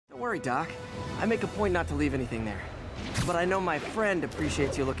worry, Doc. I make a point not to leave anything there. But I know my friend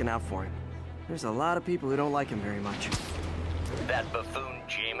appreciates you looking out for him. There's a lot of people who don't like him very much. That buffoon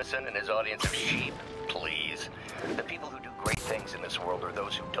Jameson and his audience of sheep? Please. The people who do great things in this world are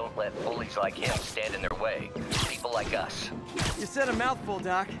those who don't let bullies like him stand in their way. People like us. You said a mouthful,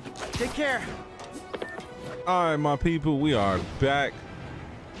 Doc. Take care. All right, my people, we are back.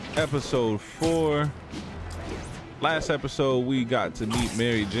 Episode 4. Last episode, we got to meet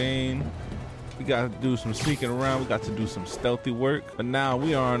Mary Jane. We got to do some sneaking around. We got to do some stealthy work. But now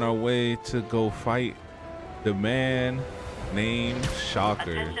we are on our way to go fight the man named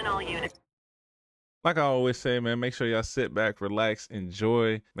Shocker. Attention all units. Like I always say, man, make sure y'all sit back, relax,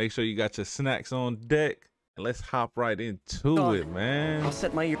 enjoy. Make sure you got your snacks on deck. And let's hop right into it, man. I'll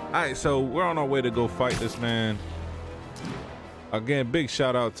set my ear. All right, so we're on our way to go fight this man. Again, big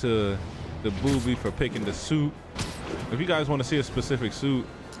shout out to the booby for picking the suit. If you guys want to see a specific suit,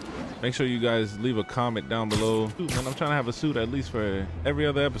 make sure you guys leave a comment down below. And I'm trying to have a suit at least for every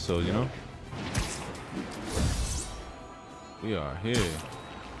other episode, you know? We are here.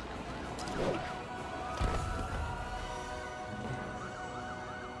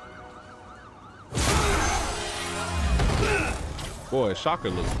 Boy, Shocker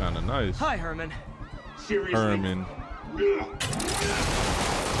looks kind of nice. Hi, Herman. Seriously? Herman. We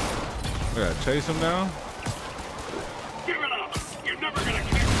gotta chase him down. Give it up! You're never gonna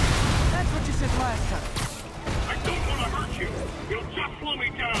kick! That's what you said last time. I don't want to hurt you! You'll just slow me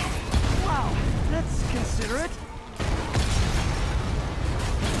down! Wow, that's considerate.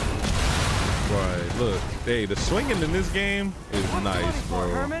 Right, look. Hey, the swinging in this game is What's nice, funny for,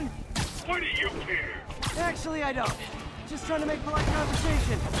 bro. Herman? Why do you care? Actually, I don't. Just trying to make polite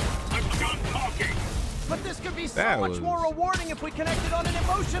conversation. I'm done talking! But this could be so That much was- more rewarding if we connected on an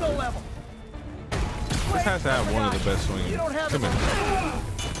emotional level. This has to have one of the best swinging. You don't have Come it. here.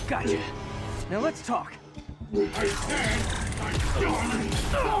 Gotcha. Now let's talk. I said I'm done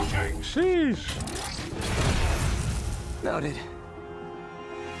talking! Sheesh. Noted.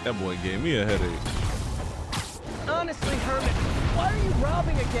 That boy gave me a headache. Honestly, Herman, why are you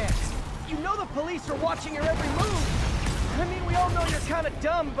robbing again? You know the police are watching your every move. I mean, we all know you're kind of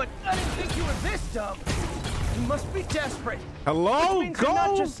dumb, but I didn't think you were this dumb. You must be desperate. Hello, Which means you're not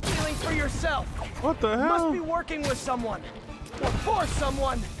go. just stealing for yourself. What the You hell? must be working with someone. Or for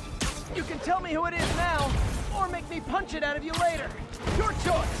someone. You can tell me who it is now, or make me punch it out of you later. Your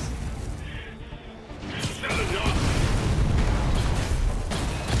choice. Shut it up!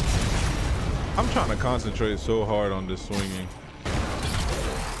 I'm trying to concentrate so hard on this swinging.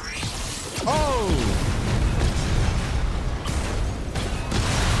 Oh!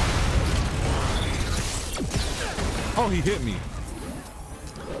 Oh, he hit me.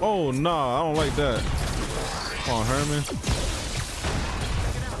 Oh, nah, I don't like that. Come on, Herman.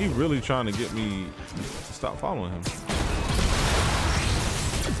 He really trying to get me to stop following him.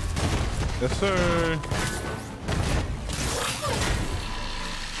 Yes, sir.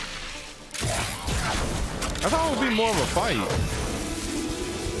 I thought it would be more of a fight.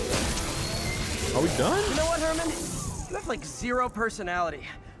 Are we done? You know what, Herman? You have like zero personality,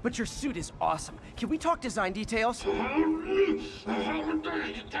 but your suit is awesome. Can we talk design details?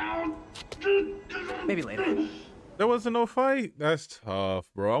 Maybe later. There wasn't no fight. That's tough,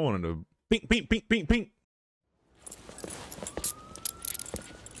 bro. I wanted to pink, pink, pink, pink, pink.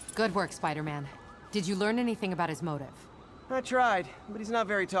 Good work, Spider-Man. Did you learn anything about his motive? I tried, but he's not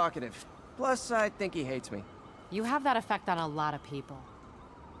very talkative. Plus, I think he hates me. You have that effect on a lot of people.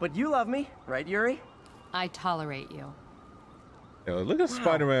 But you love me, right, Yuri? I tolerate you. Yo, look at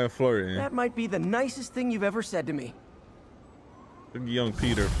Spider-Man flirting. That might be the nicest thing you've ever said to me. Look at young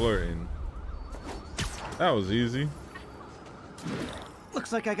Peter flirting. That was easy.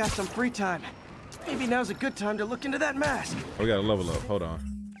 Looks like I got some free time. Maybe now's a good time to look into that mask. Oh, we gotta level up. Hold on.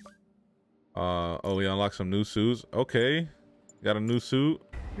 Oh, we unlocked some new suits. Okay. Got a new suit.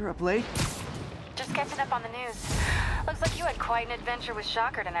 You're up late? Just catching up on the news. Looks like you had quite an adventure with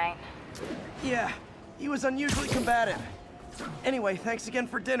Shocker tonight. Yeah, he was unusually combative. Anyway, thanks again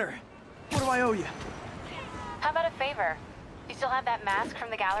for dinner. What do I owe you? How about a favor? You still have that mask from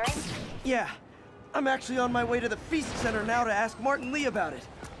the gallery? Yeah, I'm actually on my way to the Feast Center now to ask Martin Lee about it.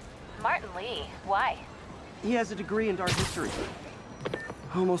 Martin Lee? Why? He has a degree in art history.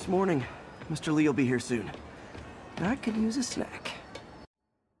 Almost morning. Mr. Lee will be here soon. I could use a snack.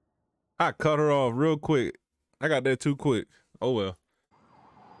 I cut her off real quick. I got there too quick. Oh well.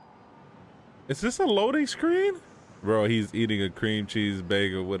 Is this a loading screen? Bro, he's eating a cream cheese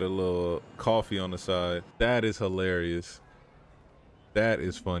bagel with a little coffee on the side. That is hilarious. That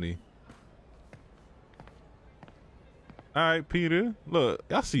is funny. All right, Peter. Look,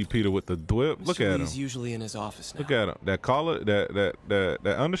 I see Peter with the whip. Look at him. He's usually in his office now. Look at him. That collar,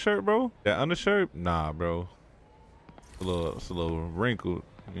 that undershirt, bro. That undershirt, nah, bro. It's a little wrinkled.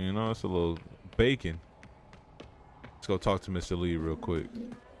 You know, it's a little bacon. Let's go talk to Mr. Lee real quick.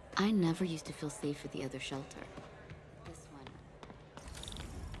 I never used to feel safe at the other shelter. This one.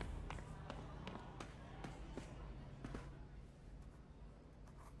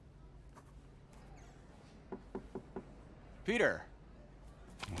 Peter,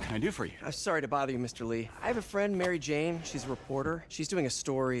 what can I do for you? I'm sorry to bother you, Mr. Lee. I have a friend, Mary Jane. She's a reporter. She's doing a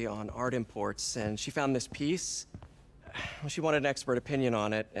story on art imports, and she found this piece. Well, she wanted an expert opinion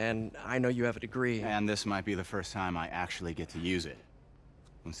on it, and I know you have a degree. And this might be the first time I actually get to use it.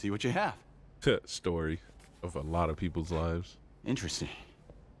 Let's see what you have. Story of a lot of people's lives. Interesting.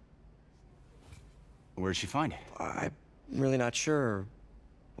 Where'd she find it? I'm really not sure.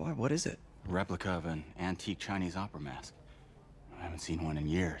 Why, what is it? A replica of an antique Chinese opera mask. I haven't seen one in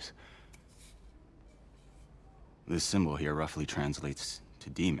years. This symbol here roughly translates to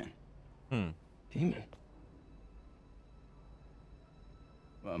demon. Demon?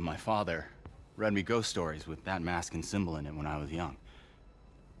 My father read me ghost stories with that mask and symbol in it when I was young.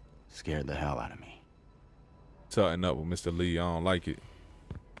 Scared the hell out of me. Starting up with Mr. Lee, I don't like it.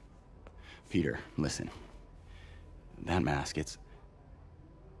 Peter, listen. That mask, it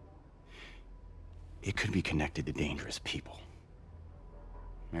could be connected to dangerous people.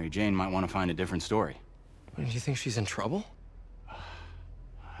 Mary Jane might want to find a different story. Do you think she's in trouble?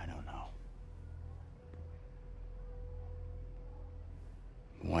 I don't know.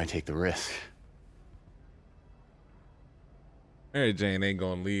 Why take the risk? Mary Jane ain't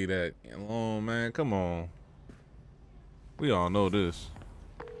gonna leave that alone, man. Come on. We all know this.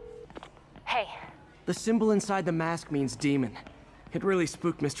 Hey, The symbol inside the mask means demon. It really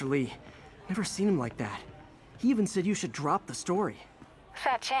spooked Mr. Lee. Never seen him like that. He even said you should drop the story.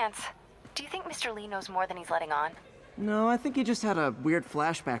 fat chance. Do you think Mr. Lee knows more than he's letting on? No, I think he just had a weird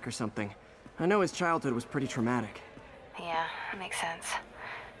flashback or something. I know his childhood was pretty traumatic. Yeah, that makes sense.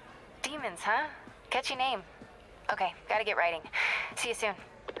 Demons, huh? Catchy name. Okay, gotta get writing. See you soon.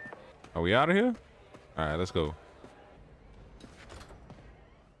 Are we out of here? All right, let's go.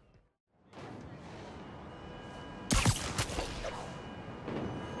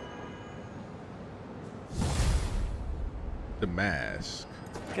 The mask.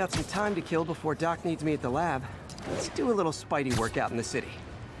 Got some time to kill before Doc needs me at the lab. Let's do a little Spidey workout in the city.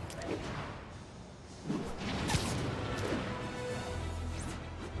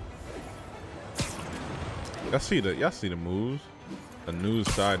 Y'all see the moves? A new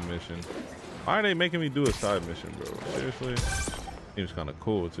side mission. Why are they making me do a side mission, bro? Seriously? Seems kind of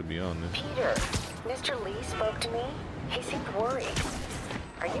cool, to be honest. Peter, Mr. Lee spoke to me. He seemed worried.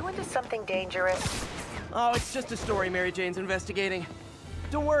 Are you into something dangerous? Oh, it's just a story Mary Jane's investigating.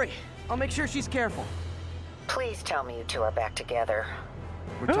 Don't worry, I'll make sure she's careful. Please tell me you two are back together.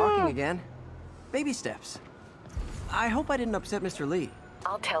 We're talking again. Baby steps. I hope I didn't upset Mr. Lee.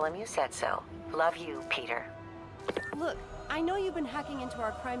 I'll tell him you said so. Love you, Peter. Look, I know you've been hacking into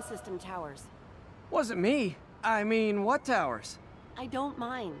our crime system towers. Wasn't me. I mean, what towers? I don't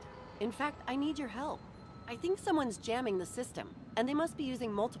mind. In fact, I need your help. I think someone's jamming the system, and they must be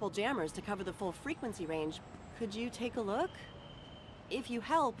using multiple jammers to cover the full frequency range. Could you take a look? If you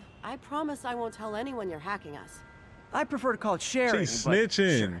help, I promise I won't tell anyone you're hacking us. I prefer to call it sharing. She's but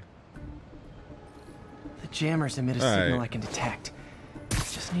snitching. sure. The jammers emit a signal I can detect.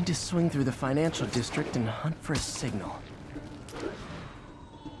 Just need to swing through the financial district and hunt for a signal.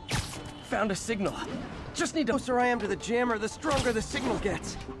 Found a signal. Just need to... The closer I am to the jammer, the stronger the signal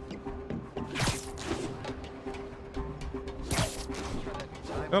gets.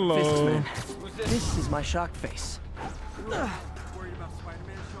 Hello. Faces, man. This is my shock face.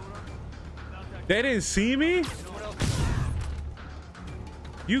 They didn't see me?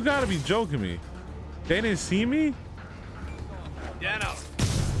 You gotta be joking me. They didn't see me? Dano.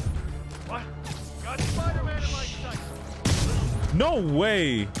 What? Got Spider-Man in my sight. No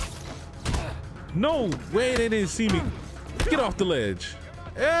way. No way they didn't see me. Get off the ledge.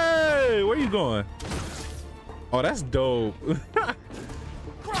 Hey, where you going? Oh, that's dope.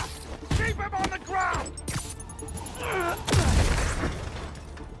 Keep him on the ground.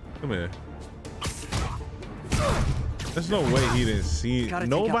 Come here. There's no way he didn't see.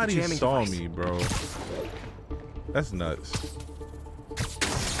 Nobody saw me, bro. That's nuts.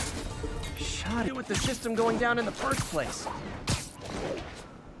 Shot it with the system going down in the first place.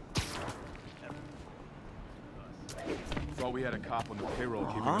 Thought we had a cop on the payroll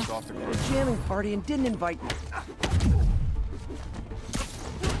keeping us off the grid. A jamming party and didn't invite me.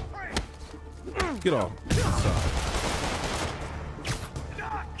 Get off.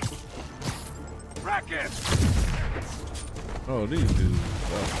 Oh, these dudes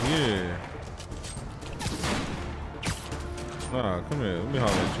up here. Nah, come here. Let me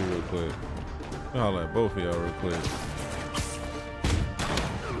holler at you real quick. Let me holler at both of y'all real quick.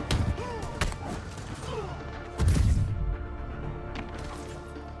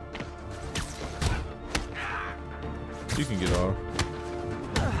 You can get off.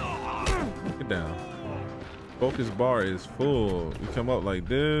 Get down. Focus bar is full. You come up like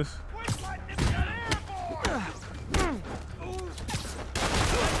this.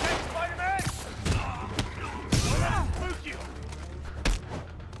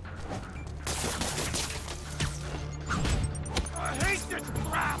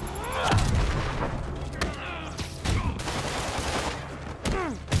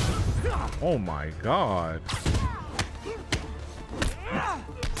 Oh my God.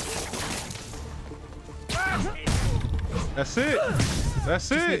 That's it. That's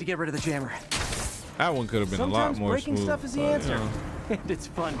Just it. need to get rid of the jammer. That one could have been a lot more breaking smooth. stuff is the answer. And it's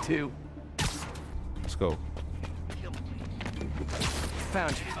fun too. Let's go.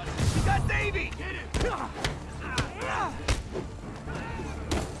 Found you. You got Davey!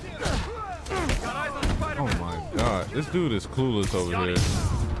 Oh my God. This dude is clueless over here.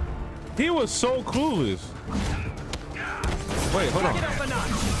 He was so clueless. Wait, hold on.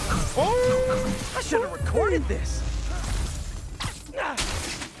 Oh! I should have recorded this.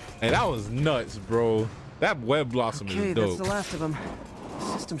 Hey, that was nuts, bro. That web blossom Okay, is dope. that's the last of them. The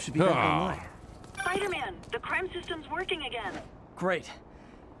system should be back online. Spider-Man, the crime system's working again. Great.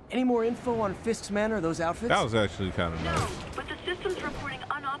 Any more info on Fisk's men or those outfits? That was actually kind of nice. No, but the system's reporting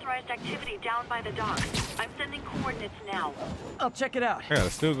unauthorized activity down by the docks. I'm sending coordinates now. I'll check it out. I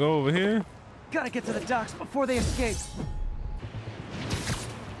gotta still go over here. Gotta get to the docks before they escape.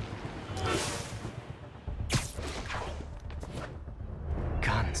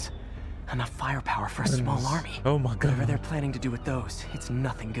 Guns. Enough firepower for a small army. Oh my God. Whatever they're planning to do with those, it's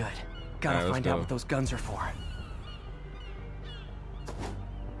nothing good. Gotta Alright, find let's out go. what those guns are for.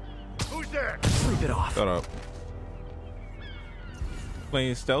 Who's there? Sleep it off. Shut up.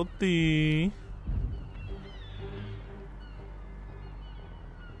 Playing stealthy.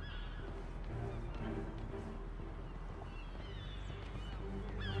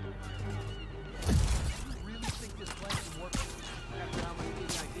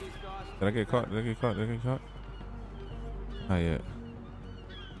 Did I get caught? Did I get caught? Did I get caught? Not yet.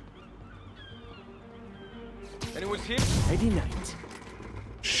 Anyone's here? Lady Night.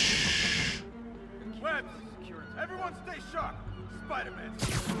 Webs, everyone stay sharp. Spider-Man.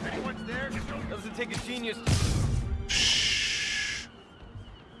 Anyone's there? Doesn't take a genius. Shh.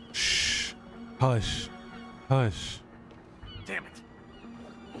 Shh. Hush. Hush. Damn it.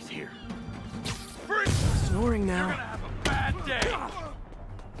 He's here. Snoring now. You're gonna have a bad day.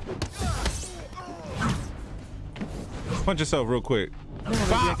 Punch yourself real quick. Now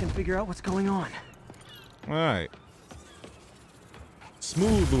maybe I can figure out what's going on. All right.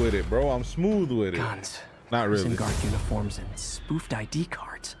 Smooth with it, bro. I'm smooth with it. Guns. Not really. Prison guard uniforms and spoofed ID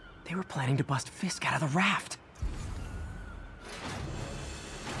cards. They were planning to bust Fisk out of the raft.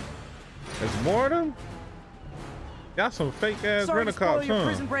 There's more of them? Got some fake ass Sorry to rent a spoil cops, your huh?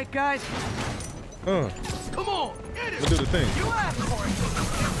 prison break, guys. Come on, get it. We'll do the thing. You asked for it.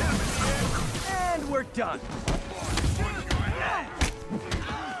 And we're done.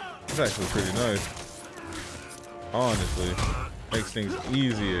 It's actually pretty nice. Honestly, makes things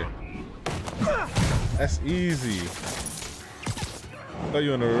easier. That's easy. Throw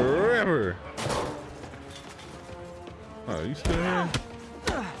you in the river. Oh, you still here?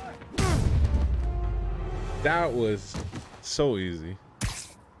 That was so easy.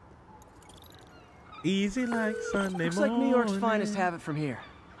 Easy like Sunday Looks like New York's morning. finest have it from here.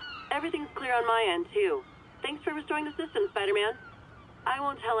 Everything's clear on my end, too. Thanks for restoring the system, Spider-Man. I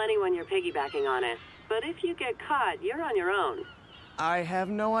won't tell anyone you're piggybacking on it, but if you get caught, you're on your own. I have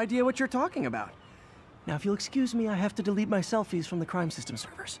no idea what you're talking about. Now, if you'll excuse me, I have to delete my selfies from the crime system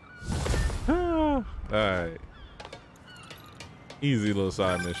servers. All right. Easy little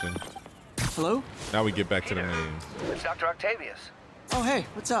side mission. Hello? Now we get back to the main. It's Dr. Octavius. Oh, hey,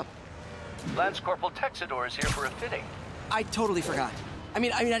 what's up? Lance Corporal Texador is here for a fitting. I totally forgot. I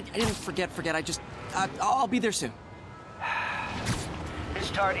didn't forget. I'll be there soon. His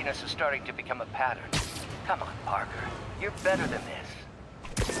tardiness is starting to become a pattern. Come on, Parker. You're better than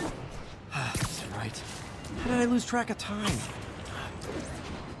this. That's right. How did I lose track of time?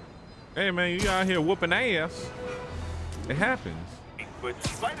 Hey man, you out here whooping ass. It happens. But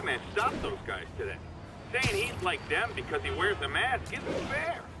Spider-Man stopped those guys today. Saying he's like them because he wears a mask isn't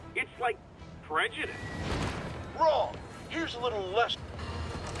fair. It's like prejudice. Wrong. Here's a little less.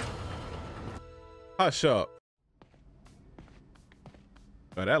 Hush up.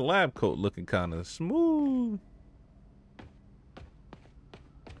 Oh, that lab coat looking kind of smooth.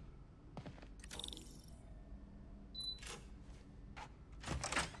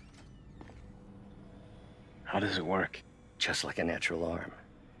 How does it work? Just like a natural arm.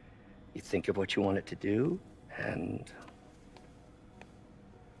 You think of what you want it to do, and...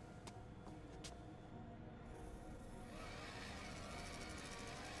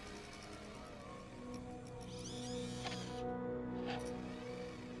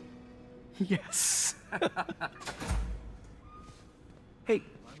 Yes.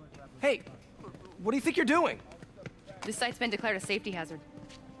 Hey, what do you think you're doing? This site's been declared a safety hazard.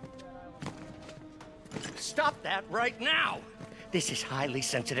 Stop that right now! This is highly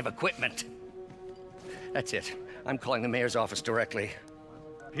sensitive equipment. That's it. I'm calling the mayor's office directly.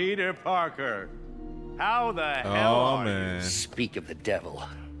 Peter Parker, how the hell are you? Speak of the devil.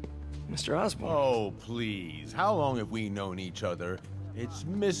 Mr. Osborn. Oh, please. How long have we known each other? It's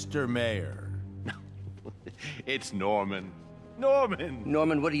Mr. Mayor. It's Norman. Norman!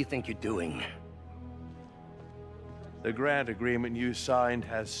 Norman, what do you think you're doing? The grant agreement you signed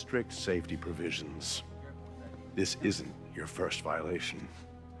has strict safety provisions. This isn't your first violation.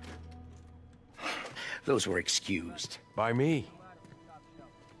 Those were excused. By me.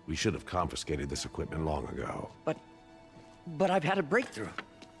 We should have confiscated this equipment long ago. But I've had a breakthrough.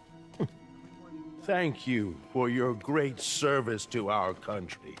 Thank you for your great service to our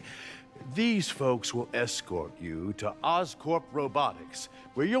country. These folks will escort you to Oscorp Robotics,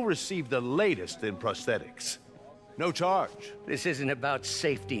 where you'll receive the latest in prosthetics. No charge. This isn't about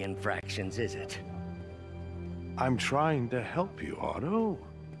safety infractions, is it? I'm trying to help you, Otto.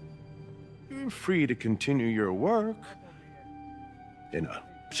 You're free to continue your work in a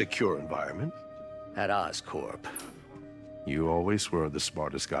secure environment. At Oscorp. You always were the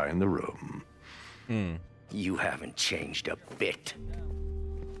smartest guy in the room. You haven't changed a bit.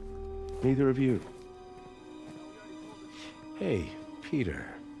 Neither of you. Hey, Peter.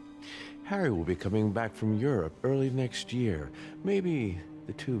 Harry will be coming back from Europe early next year. Maybe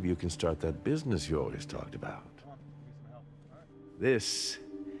the two of you can start that business you always talked about. This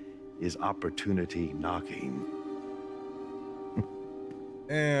is opportunity knocking.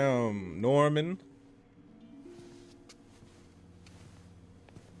 Norman.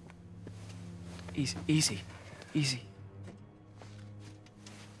 Easy.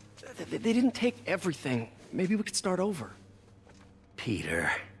 They didn't take everything. Maybe we could start over.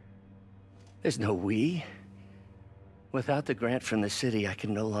 Peter, there's no we. Without the grant from the city, I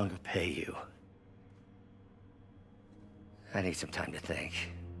can no longer pay you. I need some time to think.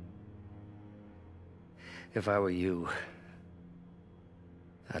 If I were you,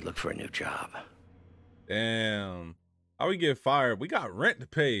 I'd look for a new job. Damn. How we get fired? We got rent to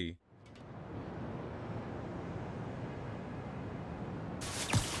pay.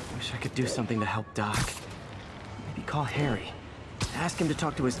 Wish I could do something to help Doc. Maybe call Harry. Ask him to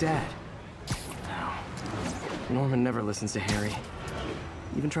talk to his dad. No. Norman never listens to Harry.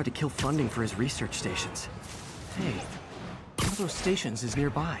 Even tried to kill funding for his research stations. Hey, one of those stations is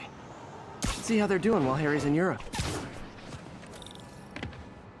nearby. Should see how they're doing while Harry's in Europe.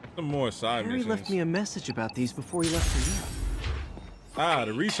 Some more side Harry missions. left me a message about these before he left for Europe. Ah,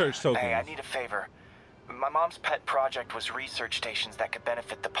 the research tokens. Hey, I need a favor. My mom's pet project was research stations that could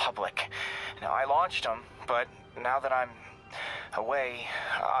benefit the public. Now, I launched them, but now that I'm away,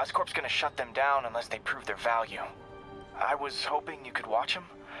 Oscorp's gonna shut them down unless they prove their value. I was hoping you could watch them.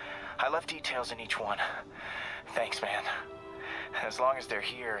 I left details in each one. Thanks, man. As long as they're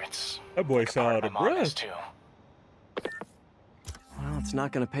here, it's that boy saw out of breath. Too. Well, it's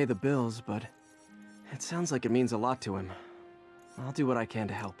not gonna pay the bills, but it sounds like it means a lot to him. I'll do what I can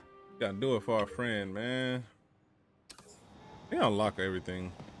to help. Gotta do it for our friend, man. They unlock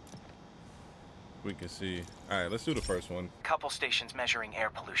everything we can see. All right, let's do the first one. Couple stations measuring air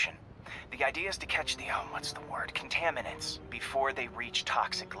pollution. The idea is to catch the, what's the word, contaminants before they reach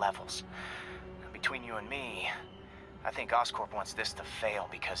toxic levels. Between you and me, I think Oscorp wants this to fail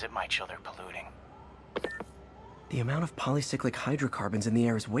because it might show they're polluting. The amount of polycyclic hydrocarbons in the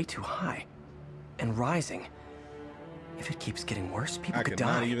air is way too high. And rising. If it keeps getting worse, people could die.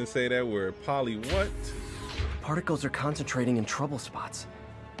 I cannot even say that word. Poly what? Particles are concentrating in trouble spots.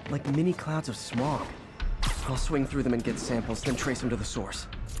 Like mini clouds of smog. I'll swing through them and get samples, then trace them to the source.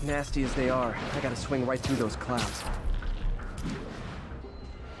 Nasty as they are, I gotta swing right through those clouds.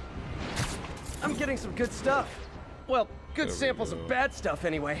 I'm getting some good stuff. Well, good samples of bad stuff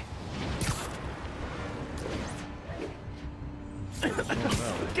anyway.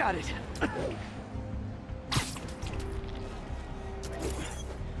 Got it.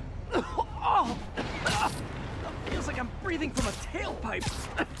 Oh. breathing from a tailpipe.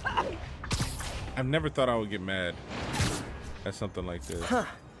 I've never thought I would get mad at something like this. Huh.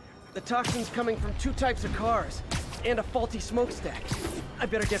 The toxin's coming from 2 types of cars and a faulty smokestack. I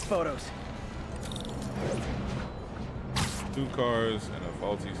better get photos. 2 cars and a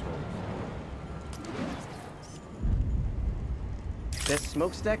faulty smoke. Best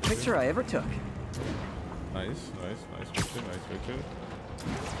smokestack picture I ever took. Nice picture, nice picture.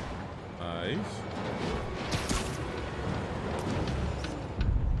 Nice.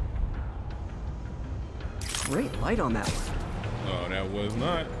 Great light on that one. Oh, that was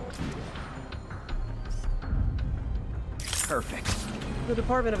not. Perfect. The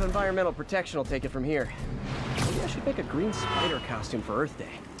Department of Environmental Protection will take it from here. Maybe I should make a green spider costume for Earth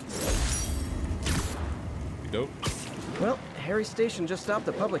Day. Dope. Well, Harry Station just stopped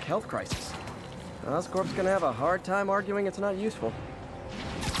a public health crisis. Oscorp's gonna have a hard time arguing it's not useful.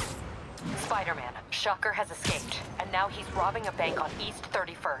 Spider-Man, Shocker has escaped, and now he's robbing a bank on East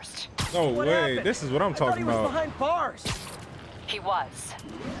 31st. No What way, happened? this is what I'm talking I thought he was about. behind bars. He was,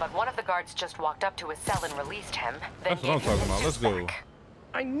 but one of the guards just walked up to his cell and released him. Then That's what I'm gave him talking about. his Let's go. back.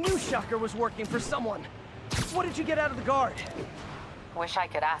 I knew Shocker was working for someone. What did you get out of the guard? Wish I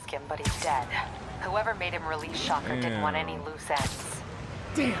could ask him, but he's dead. Whoever made him release Shocker didn't want any loose ends.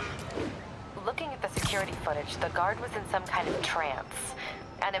 Damn. Looking at the security footage, the guard was in some kind of trance.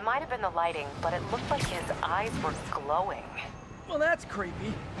 And it might have been the lighting, but it looked like his eyes were glowing. Well, that's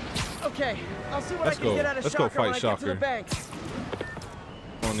creepy. Okay, I'll see what Let's I can go. get out of Let's go Shocker when fight I get to the Shocker. bank.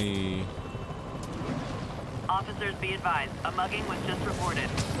 On the... Officers, be advised. A mugging was just reported.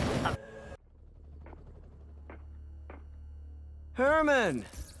 Herman!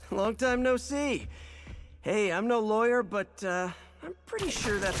 Long time no see. Hey, I'm no lawyer, but I'm pretty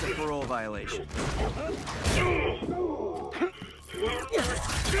sure that's a parole violation.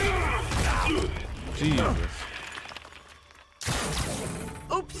 Jesus.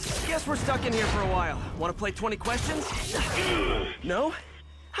 Oops, guess we're stuck in here for a while. Want to play 20 questions? No?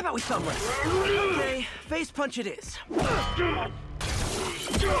 How about we thumb wrestle? Okay, face punch it is.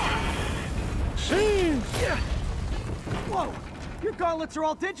 Whoa! Your gauntlets are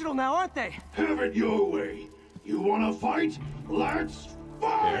all digital now, aren't they? Have it your way. You wanna fight? Let's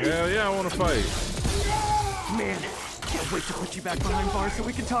fight! Hell yeah, I want to fight. Man, can't wait to put you back behind bars so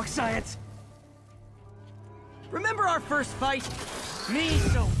we can talk science. Remember our first fight? Me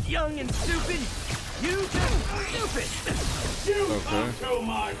so young and stupid, you just stupid. You talk too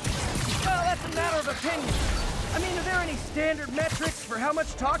much. Well, that's a matter of opinion. I mean, are there any standard metrics for how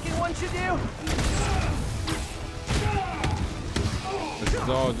much talking one should do? This is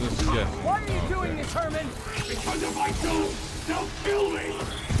all just guessing. Why are you doing this, Herman? Because if I don't, they'll kill me.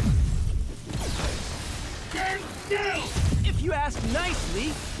 Stand still. If you ask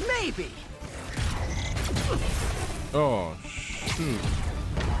nicely, maybe. Oh, shoot.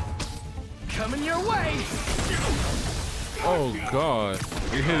 Coming your way. Oh, God.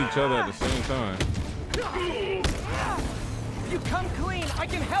 We hit each other at the same time. If you come clean, I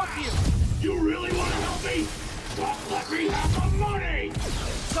can help you. You really want to help me? Well, let me have the money.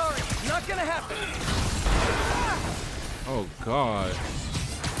 Sorry, not gonna happen. Oh, God.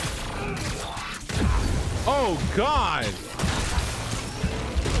 Oh, God.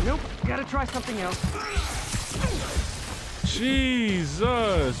 Nope, gotta try something else.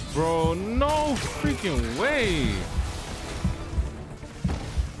 Jesus, bro. No freaking way.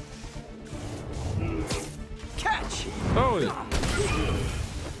 Catch! Oh, it.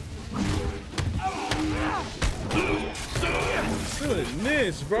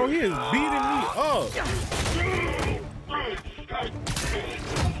 Goodness, bro. He is beating me up.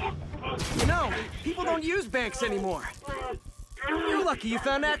 You know, people don't use banks anymore. You're lucky you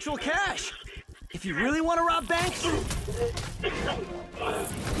found actual cash. If you really want to rob banks,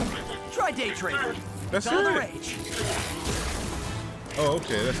 try day trading. That's all the it. rage. Oh,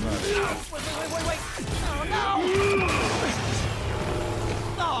 okay. That's not it. Wait. Oh, no!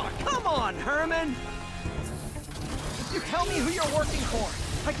 Oh, come on, Herman. You tell me who you're working for.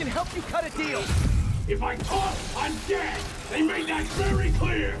 I can help you cut a deal. If I talk, I'm dead. They made that very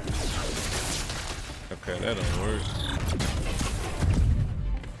clear. Okay, that don't work.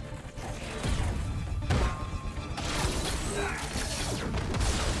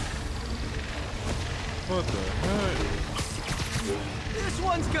 What the heck? This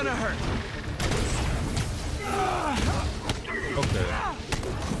one's gonna hurt. Okay.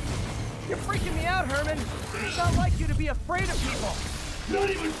 You're freaking me out, Herman. It's not like you to be afraid of people. Not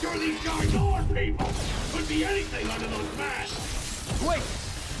even sure these guys are people. Could be anything under those masks. Wait,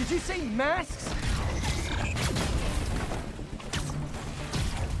 did you say masks?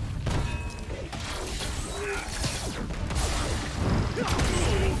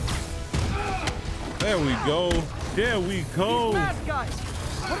 we go. There we go. These mask guys,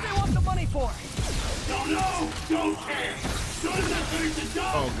 what do they want the money for? Don't know! Don't care! Soon as I finish the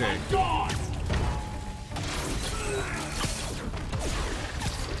job, Okay. I'm gone!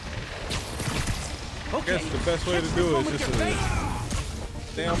 Okay. Guess the best way to do it is just to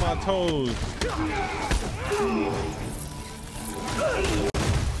stay on my toes.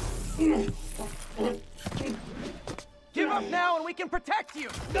 Give up now and we can protect you!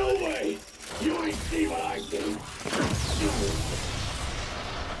 No way! You ain't see what I do!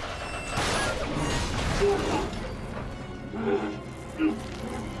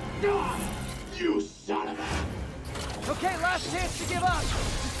 You son of a... Okay, last chance to give up.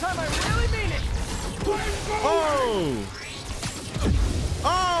 This time I really mean it! Oh!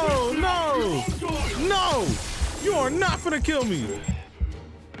 Oh, no! No! You are not finna kill me!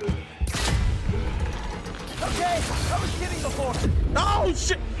 Okay, I was kidding before. Oh,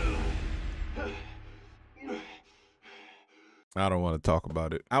 shit! I don't want to talk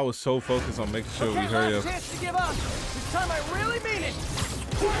about it. I was so focused on making sure we hurry up. Last chance to give up. This time I really mean it.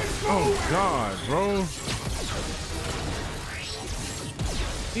 Oh, God, bro.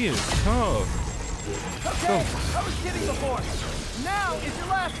 He is tough. Okay, I was kidding before. Now is your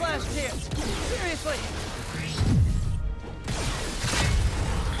last chance. Seriously.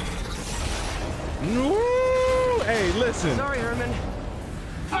 No! Hey, listen. Sorry, Herman.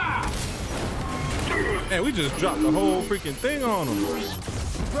 Man, we just dropped the whole freaking thing on him.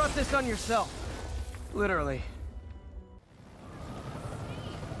 You brought this on yourself. Literally.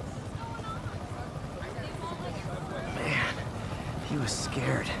 Man, he was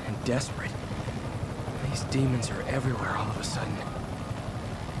scared and desperate. These demons are everywhere all of a sudden.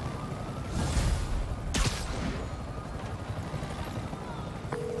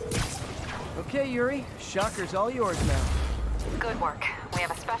 Okay, Yuri. Shocker's all yours now. Good work. We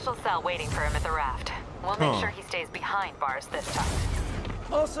have a special cell waiting for him at the raft. We'll make Huh. sure he stays behind bars this time.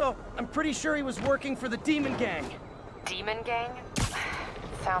 Also, I'm pretty sure he was working for the Demon Gang. Demon Gang?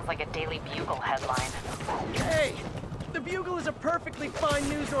 Sounds like a Daily Bugle headline. Hey, the Bugle is a perfectly fine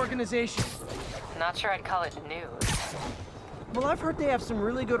news organization. Not sure I'd call it news. Well, I've heard they have some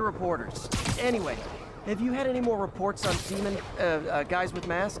really good reporters. Anyway, have you had any more reports on demon, guys with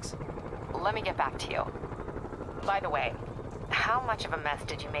masks? Let me get back to you. By the way, how much of a mess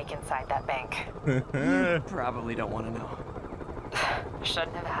did you make inside that bank? You probably don't want to know.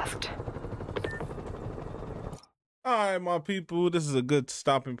 Shouldn't have asked. All right, my people, this is a good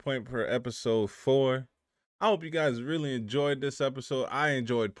stopping point for episode 4. I hope you guys really enjoyed this episode. I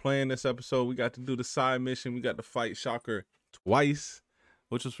enjoyed playing this episode. We got to do the side mission. We got to fight Shocker twice,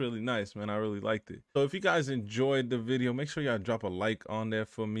 which was really nice, man. I really liked it. So if you guys enjoyed the video, make sure y'all drop a like on there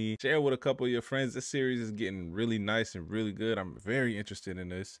for me. Share with a couple of your friends. This series is getting really nice and really good. I'm very interested in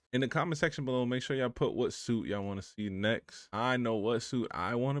this. In the comment section below, make sure y'all put what suit y'all want to see next. I know what suit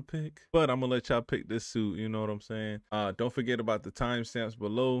I want to pick, but I'm gonna let y'all pick this suit. You know what I'm saying? Don't forget about the timestamps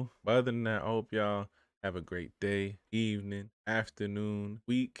below. But other than that, I hope y'all have a great day, evening, afternoon,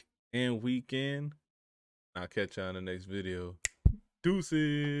 week, and weekend. I'll catch y'all in the next video.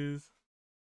 Deuces.